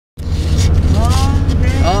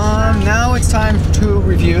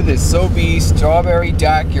review the Sobe strawberry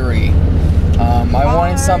dakari. I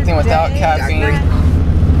wanted something without caffeine.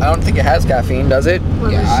 I don't think it has caffeine, does it?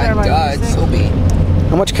 Yeah, it does. Sobe.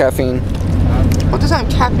 How much caffeine? Well, it doesn't have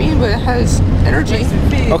caffeine, but it has energy.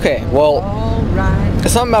 Okay, well,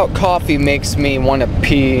 something about coffee makes me want to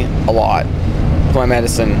pee a lot with my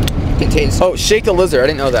medicine. Contains. Oh, shake the lizard. I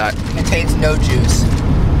didn't know that. Contains no juice.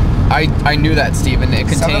 I knew that, Steven. It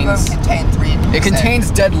contains. Some of them contain 3%. It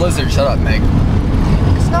contains dead lizard. Shut up, Meg.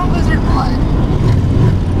 It's not lizard blood.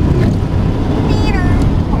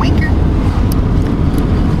 Winker.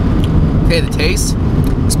 Okay, the taste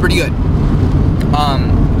is pretty good.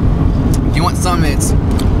 If you want something that's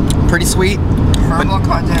pretty sweet, but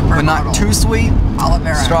not too sweet, aloe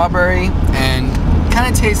vera, strawberry, and kind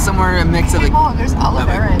of tastes somewhere a mix of a there's aloe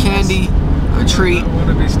vera candy, a treat.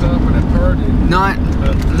 Not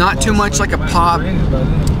too much like a pop,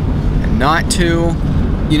 and not too,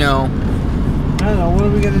 you know. I don't know, what are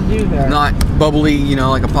we gonna do there? Not bubbly, you know,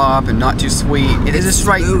 like a pop, and not too sweet. It is just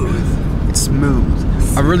right. It's smooth.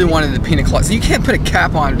 I really wanted the pina colada. So you can't put a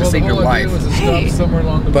cap on to save your life. Hey.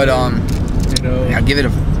 But yeah, give it a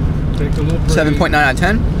 7.9 out of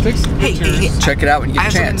 10. Hey. Check it out when you get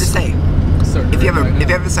a chance. I have something to say. If you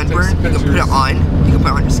have a sunburn, you can put it on. You can put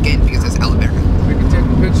it on your skin because it's aloe vera.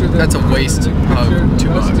 That's a waste of $2.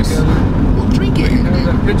 Well, drink it.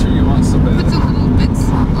 Put some little bits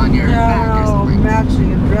on your back or something.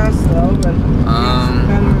 Matching a dress though, but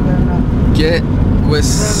get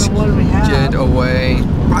whisket away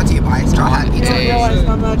Brought to you by Straw Hat Pizza.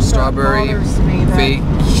 a strawberry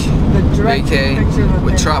vacay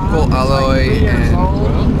with tropical alloy and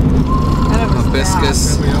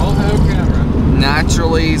hibiscus,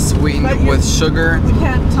 naturally sweetened with sugar.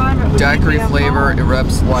 Daiquiri flavor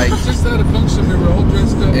erupts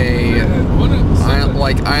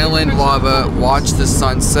like island lava. Watch the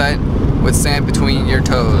sunset with sand between your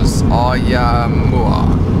toes. All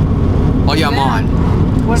yaman.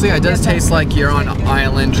 So yeah, it does taste like you're on an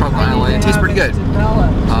island, tropical island. It tastes pretty good.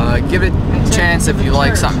 Give it a chance if you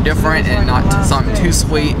like something different and not something too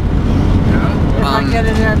sweet.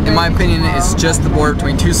 In my opinion, it's just the border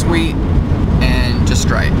between too sweet and just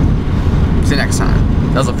right. See you next time.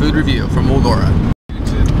 That was a food review from Moldora.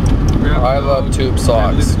 I love tube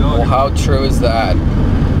socks. Well, how true is that?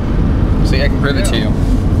 See, I can prove it to you.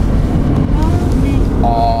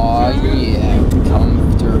 Aw, yeah,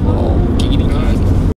 comfortable.